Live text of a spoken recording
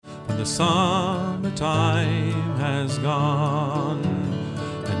the summertime has gone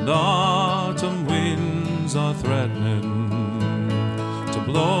and autumn winds are threatening to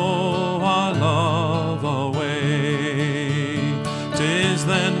blow our love away. 'Tis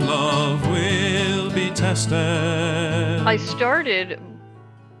then love will be tested. I started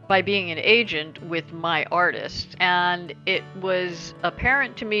by being an agent with my artists, and it was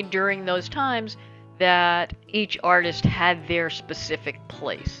apparent to me during those times that each artist had their specific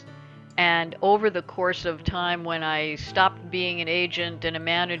place. And over the course of time, when I stopped being an agent and a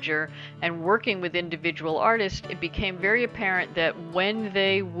manager and working with individual artists, it became very apparent that when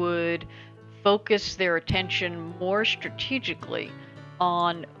they would focus their attention more strategically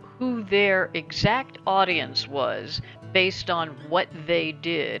on who their exact audience was based on what they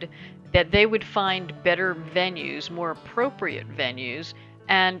did, that they would find better venues, more appropriate venues,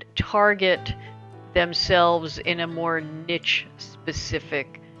 and target themselves in a more niche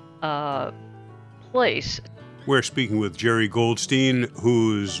specific place. We're speaking with Jerry Goldstein,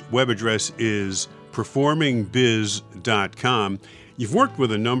 whose web address is performingbiz.com. You've worked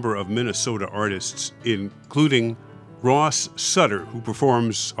with a number of Minnesota artists, including Ross Sutter, who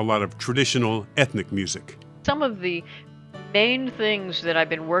performs a lot of traditional ethnic music. Some of the main things that I've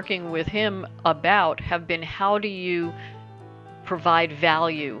been working with him about have been, how do you provide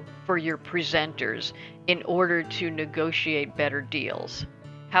value for your presenters in order to negotiate better deals?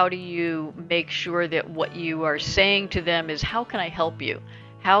 How do you make sure that what you are saying to them is, how can I help you?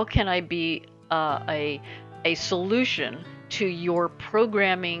 How can I be a solution to your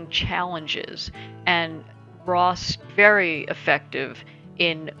programming challenges? And Ross, very effective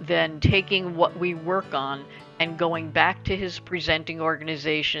in then taking what we work on and going back to his presenting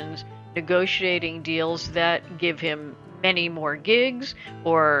organizations, negotiating deals that give him many more gigs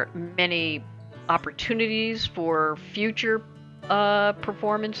or many opportunities for future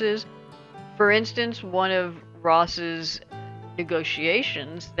performances. For instance, one of Ross's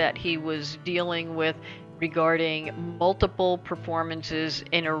negotiations that he was dealing with regarding multiple performances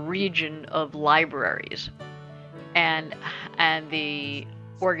in a region of libraries. And the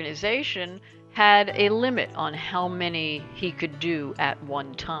organization had a limit on how many he could do at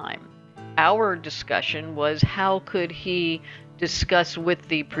one time. Our discussion was, how could he discuss with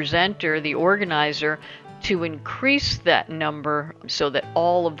the presenter, the organizer, to increase that number so that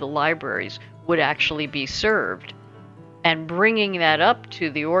all of the libraries would actually be served, and bringing that up to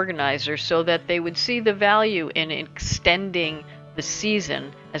the organizer so that they would see the value in extending the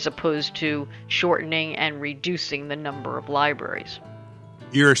season as opposed to shortening and reducing the number of libraries.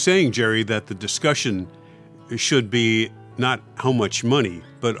 You're saying, Jerry, that the discussion should be not how much money,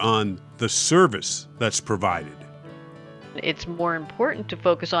 but on the service that's provided. It's more important to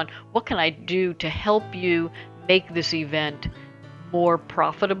focus on, what can I do to help you make this event more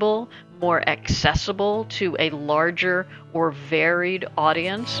profitable, more accessible to a larger or varied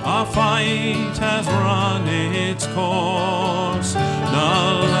audience. Our fight has run its course.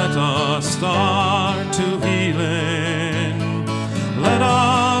 Now let us start to healing. Let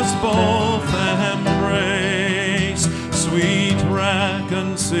us both embrace sweet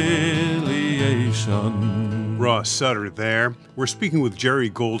reconciliation. Ross Sutter there. We're speaking with Jerry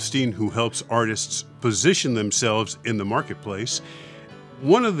Goldstein, who helps artists position themselves in the marketplace.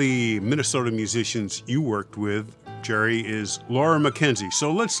 One of the Minnesota musicians you worked with, Jerry, is Laura McKenzie.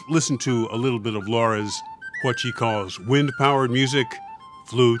 So let's listen to a little bit of Laura's, what she calls wind-powered music,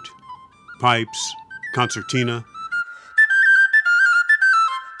 flute, pipes, concertina.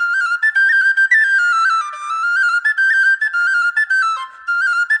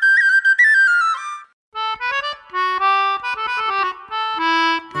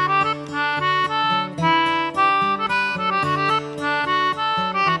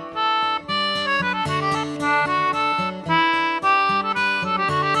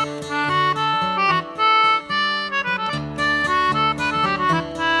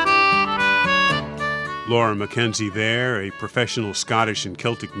 Laura McKenzie there, a professional Scottish and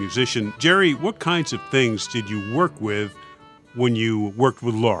Celtic musician. Jerry, what kinds of things did you work with when you worked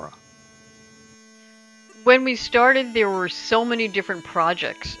with Laura? When we started, there were so many different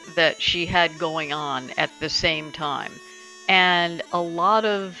projects that she had going on at the same time. And a lot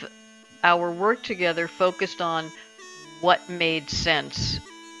of our work together focused on what made sense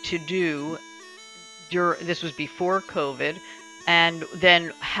to do. This was before COVID. And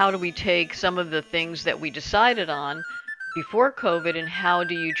then how do we take some of the things that we decided on before COVID, and how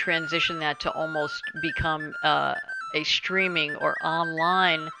do you transition that to almost become a streaming or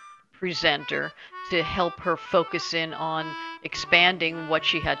online presenter to help her focus in on expanding what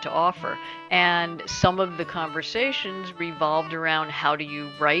she had to offer. And some of the conversations revolved around how do you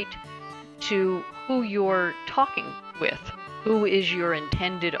write to who you're talking with, who is your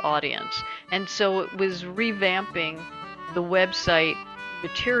intended audience. And so it was revamping the website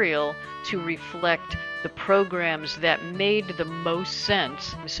material to reflect the programs that made the most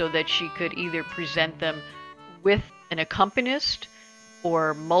sense so that she could either present them with an accompanist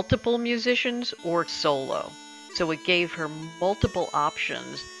or multiple musicians or solo. So it gave her multiple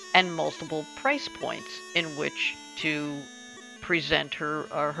options and multiple price points in which to present her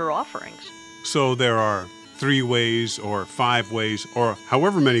offerings. So there are 3 ways or 5 ways or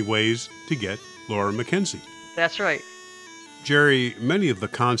however many ways to get Laura McKenzie. That's right. Jerry, many of the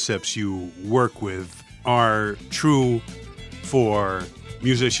concepts you work with are true for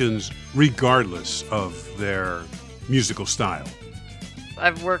musicians regardless of their musical style.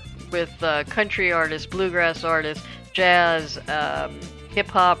 I've worked with country artists, bluegrass artists, jazz,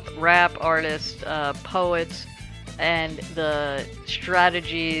 hip-hop, rap artists, poets, and the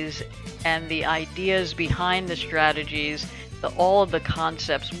strategies and the ideas behind the strategies, all of the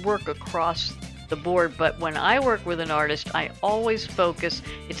concepts work across the board. But when I work with an artist, I always focus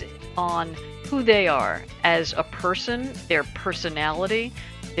on who they are as a person, their personality,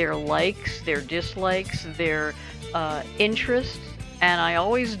 their likes, their dislikes, their interests, and I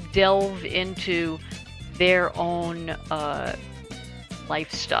always delve into their own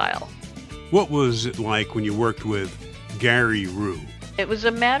lifestyle. What was it like when you worked with Gary Rue? It was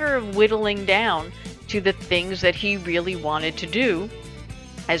a matter of whittling down to the things that he really wanted to do,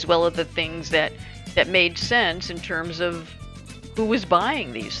 as well as the things that made sense in terms of who was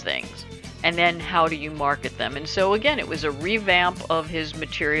buying these things, and then how do you market them. And so again, it was a revamp of his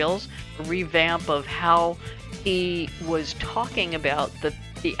materials, a revamp of how he was talking about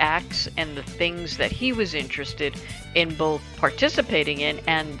the acts and the things that he was interested in both participating in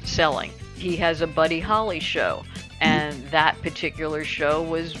and selling. He has a Buddy Holly show, and that particular show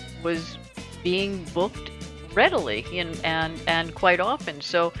was being booked readily and quite often.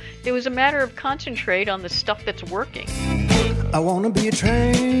 So it was a matter of concentrate on the stuff that's working. I want to be a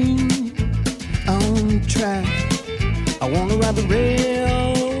train on track. I want to ride the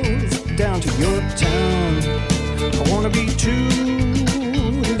rails down to Yorktown. I want to be too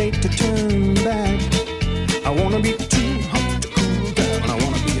late to turn back. I want to be too hot to cool down. I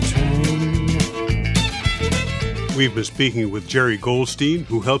want to be a train. We've been speaking with Jerry Goldstein,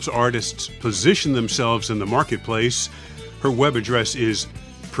 who helps artists position themselves in the marketplace. Her web address is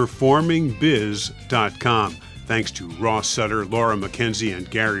performingbiz.com. Thanks to Ross Sutter, Laura McKenzie, and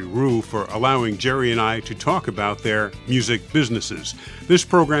Gary Rue for allowing Jerry and I to talk about their music businesses. This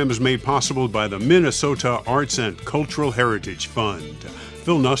program is made possible by the Minnesota Arts and Cultural Heritage Fund.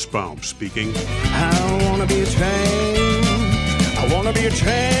 Phil Nussbaum speaking. I want to be a train. I want to be a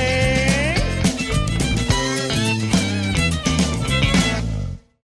train.